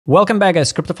Welcome back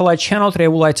guys, CryptoFly channel. Today I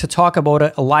would like to talk about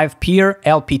a Livepeer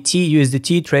LPT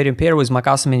USDT trading pair with my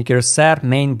custom indicator set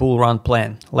main bull run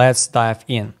plan. Let's dive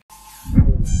in.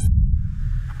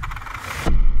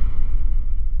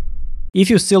 If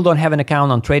you still don't have an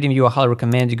account on TradingView, I highly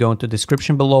recommend you go into the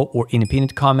description below or in a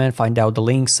pinned comment, find out the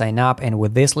link, sign up, and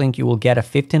with this link you will get a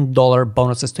 $15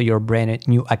 bonuses to your brand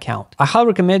new account. I highly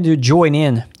recommend you join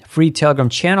in free Telegram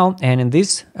channel, and in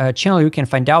this channel you can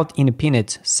find out in the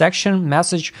pinned section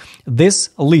message this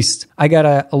list. I got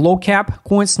a low cap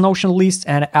coins notion list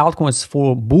and altcoins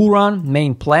for bull run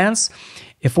main plans.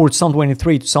 For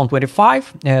 2023 to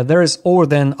 2025, there is over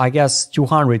than, I guess,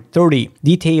 230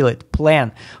 detailed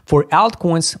plan for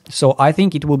altcoins, so I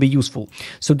think it will be useful.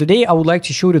 So today I would like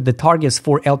to show you the targets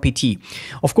for LPT.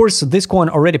 Of course, this coin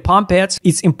already pumped it.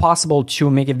 It's impossible to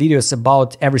make videos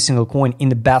about every single coin in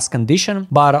the best condition,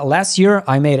 but last year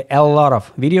I made a lot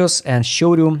of videos and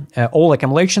showed you all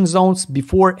accumulation zones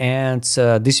before and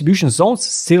distribution zones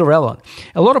still relevant.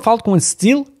 A lot of altcoins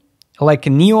still like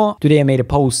NEO. Today I made a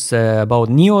post about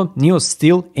NEO. NEO is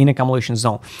still in accumulation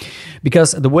zone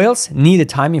because the whales need a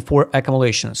timing for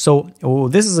accumulation. So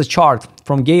this is a chart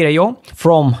from Gate.io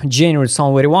from January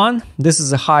 2021. This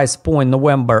is the highest point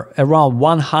November around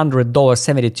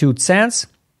 $100.72.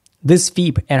 This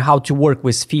FIP and how to work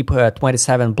with FIP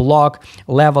 27 block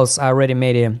levels. I already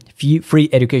made a free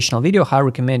educational video. I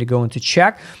recommend you going to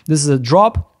check. This is a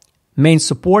drop, main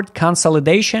support,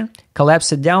 consolidation,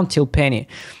 collapse it down till penny.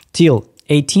 Till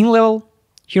 18 level,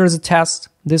 here's a test,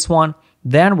 this one.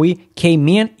 Then we came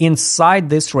in inside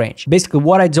this range. Basically,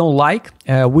 what I don't like,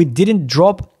 we didn't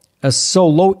drop so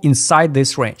low inside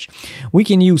this range. We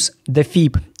can use the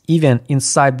FIP even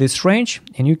inside this range,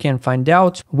 and you can find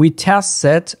out we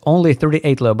tested only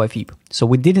 38 level by FIP. So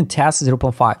we didn't test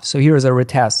 0.5. So here's a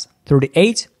retest.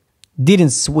 38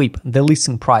 didn't sweep the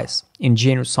listing price in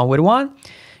January 2021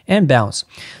 and bounce.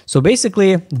 So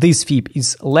basically, this FIP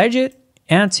is legit.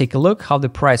 And take a look how the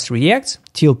price reacts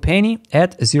till penny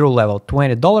at zero level,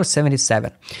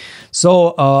 $20.77.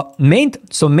 So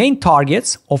main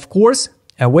targets, of course,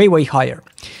 way higher.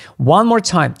 One more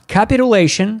time,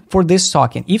 capitulation for this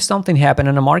token. If something happened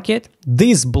in the market,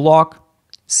 this block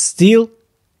still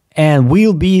and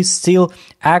will be still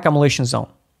accumulation zone.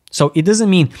 So it doesn't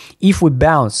mean if we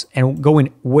bounce and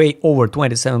going way over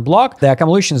 27 block, the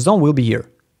accumulation zone will be here.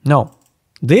 No.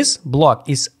 This block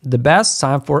is the best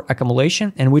time for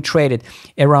accumulation, and we traded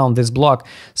around this block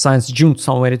since June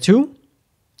 2022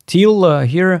 till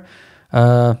here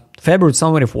February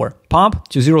 2024. Pump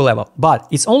to zero level, but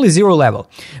it's only zero level.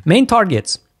 Main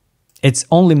targets, it's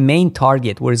only main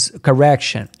target, where it's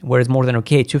correction, where it's more than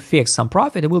okay to fix some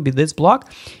profit. It will be this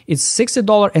block. It's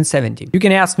 $60.70. You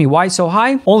can ask me why so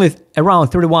high? Only around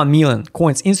 31 million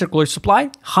coins in circulation supply,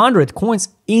 100 coins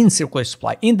in circulation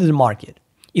supply in the market.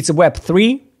 It's a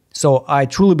Web3, so I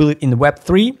truly believe in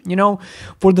Web3, you know,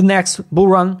 for the next bull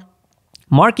run.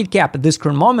 Market cap at this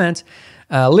current moment,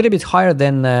 a little bit higher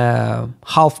than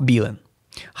 $500 million.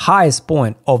 Highest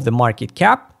point of the market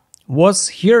cap was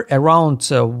here around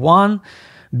 $1.8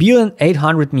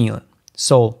 billion.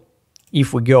 So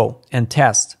if we go and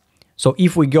test,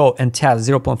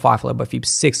 0.5 level by FIP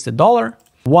 $60,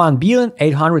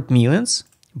 $1.8 billion,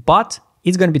 but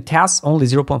it's going to be test only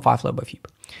 0.5 level by FIP.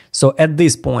 So at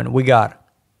this point, we got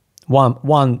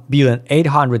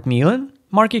 $1.8 billion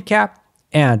market cap.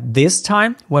 And this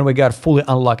time, when we got fully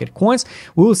unlocked coins,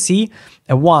 we will see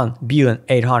a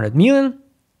 $1.8 billion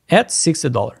at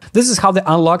 $60. This is how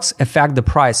the unlocks affect the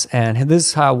price. And this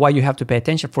is why you have to pay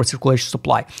attention for circulation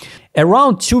supply.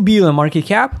 Around $2 billion market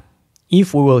cap,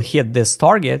 if we will hit this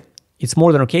target, it's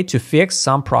more than okay to fix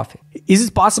some profit. Is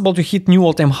it possible to hit new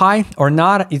all-time high or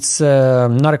not? It's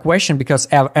not a question because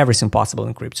everything possible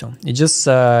in crypto. It's just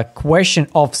a question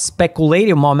of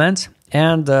speculative moment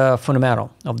and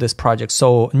fundamental of this project.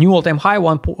 So new all-time high,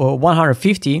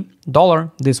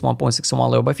 $150, this 1.61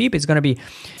 level by FIP, it's going to be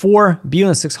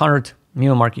 $4.6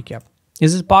 billion market cap.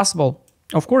 Is it possible?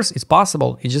 Of course, it's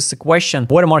possible. It's just a question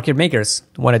what the market makers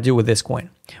want to do with this coin.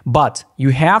 But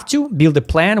you have to build a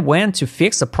plan when to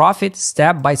fix a profit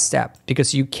step by step,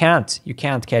 because you can't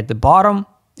catch the bottom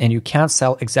and you can't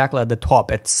sell exactly at the top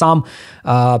at some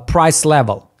price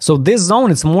level. So this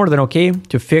zone is more than okay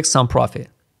to fix some profit.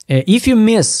 If you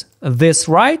miss this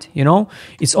right, you know,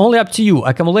 it's only up to you.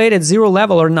 Accumulate at zero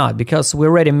level or not, because we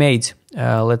already made,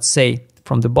 let's say,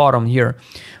 from the bottom here,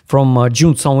 from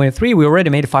June 2023, we already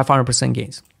made 500%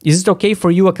 gains. Is it okay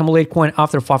for you accumulate coin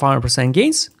after 500%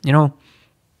 gains? You know,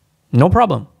 No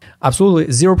problem.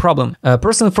 Absolutely zero problem.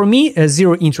 Personally, for me,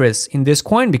 zero interest in this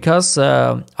coin because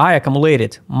I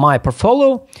accumulated my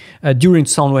portfolio during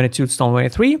 2022,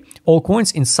 2023, all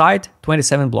coins inside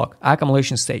 27 block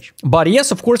accumulation stage. But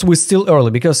yes, of course, we're still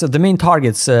early because the main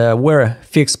targets were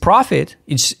fixed profit.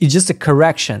 It's just a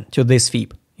correction to this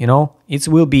FIB. You know, it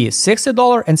will be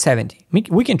 $60 and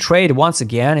 $70. We can trade once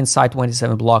again inside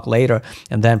 27 block later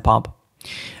and then pump.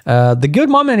 The good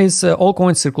moment is all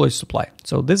coins circulation supply.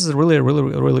 So this is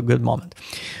really good moment.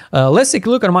 Let's take a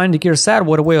look at my indicator set,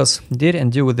 what whales did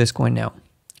and do with this coin now.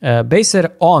 Based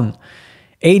on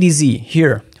ADZ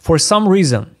here, for some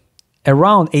reason,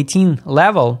 around 18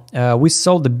 level, we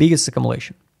saw the biggest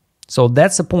accumulation. So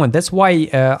that's the point. That's why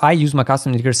I use my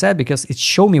custom indicator set, because it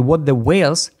showed me what the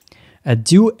whales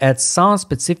do at some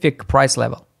specific price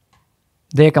level.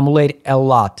 They accumulate a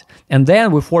lot. And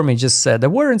then we form just the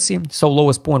warranty. So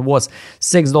lowest point was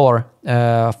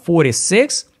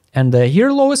 $6.46. And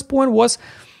here lowest point was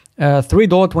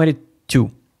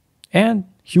 $3.22. And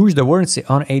huge the warranty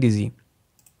on ADZ.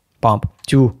 Pump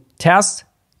to test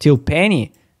till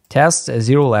penny, test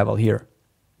zero level here.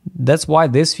 That's why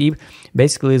this FIB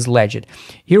basically is legit.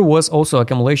 Here was also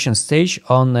accumulation stage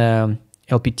on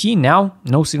LPT. Now,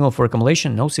 no signal for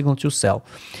accumulation, no signal to sell.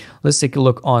 Let's take a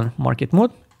look on market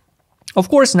mood. Of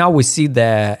course, now we see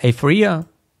the euphoria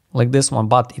like this one,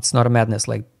 but it's not a madness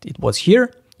like it was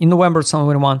here in November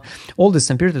 2021. All this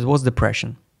time period, it was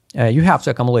depression. You have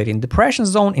to accumulate in depression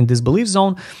zone, in disbelief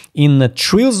zone, in the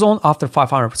trill zone. After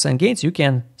 500% gains, you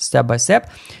can step by step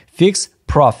fix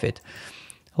profit.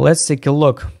 Let's take a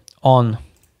look on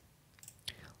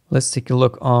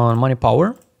money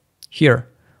power here.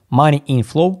 Money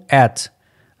inflow at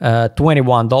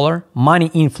 $21,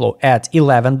 money inflow at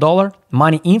 $11,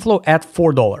 money inflow at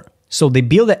 $4. So they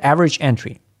build the average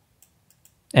entry.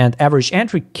 And average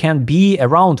entry can be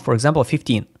around, for example,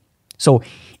 15. So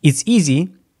it's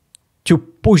easy to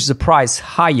push the price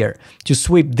higher to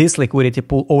sweep this liquidity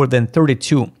pool over than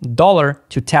 $32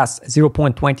 to test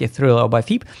 0.23 level by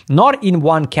FIB. Not in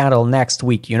one candle next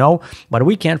week, you know, but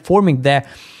we can forming the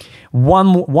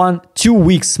 2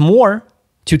 weeks more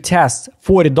to test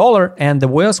 $40 and the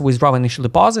whales withdraw initial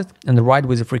deposit and the ride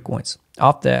with the free coins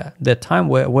after the time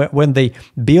when they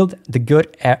build the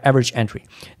good average entry.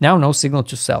 Now no signal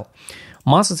to sell.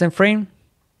 Monthly time frame,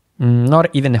 not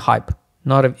even a hype.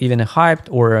 Not even a hype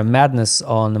or a madness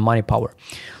on the money power.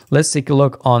 Let's take a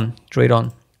look on trade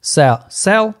on sell,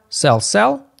 sell, sell,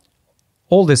 sell.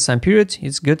 All this time period,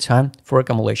 it's good time for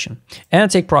accumulation.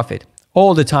 And take profit.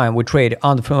 All the time we trade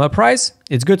on the firm price,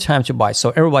 it's good time to buy.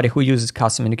 So everybody who uses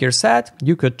custom indicator set,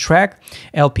 you could track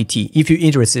LPT if you're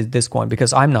interested in this coin,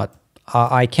 because I'm not.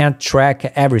 I can't track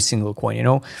every single coin, you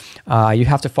know. You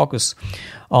have to focus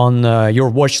on your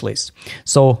watch list.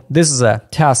 So this is a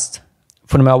test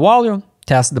fundamental value,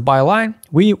 test the buy line.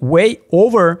 We way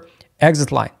over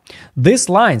exit line. These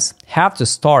lines have to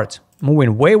start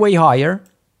moving way higher,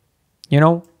 you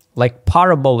know, like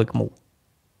parabolic move.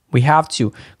 We have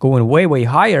to go in way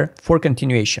higher for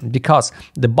continuation, because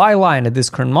the buy line at this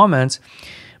current moment,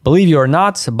 believe you or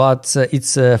not, but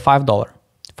it's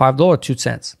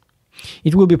 $5.02.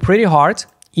 It will be pretty hard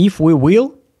if we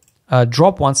will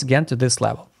drop once again to this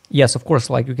level. Yes, of course,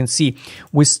 like you can see,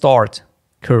 we start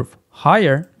curve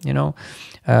higher, you know,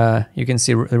 you can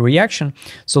see reaction.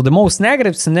 So the most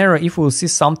negative scenario, if we'll see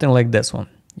something like this one,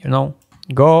 you know,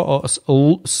 go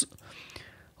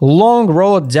long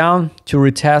roll it down to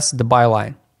retest the buy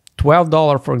line,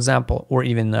 $12 for example, or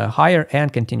even higher,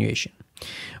 and continuation.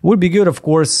 Would be good, of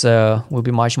course, will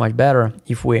be much better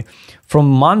if we,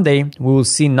 from Monday, we will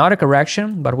see not a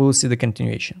correction, but we will see the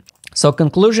continuation. So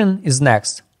conclusion is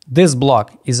next. This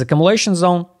block is accumulation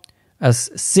zone.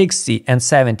 As 60 and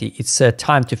 70, it's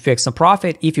time to fix some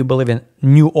profit. If you believe in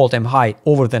new all-time high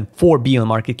over than 4 billion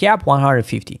market cap,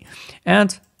 150.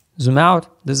 And zoom out,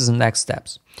 this is the next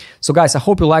steps. So guys, I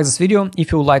hope you like this video.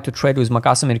 If you would like to trade with my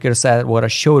custom indicator set, what I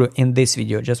showed you in this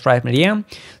video, just write me DM,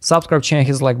 subscribe channel,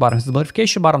 hit the like button, hit the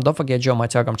notification button, don't forget to join my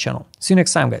Telegram channel. See you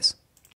next time, guys.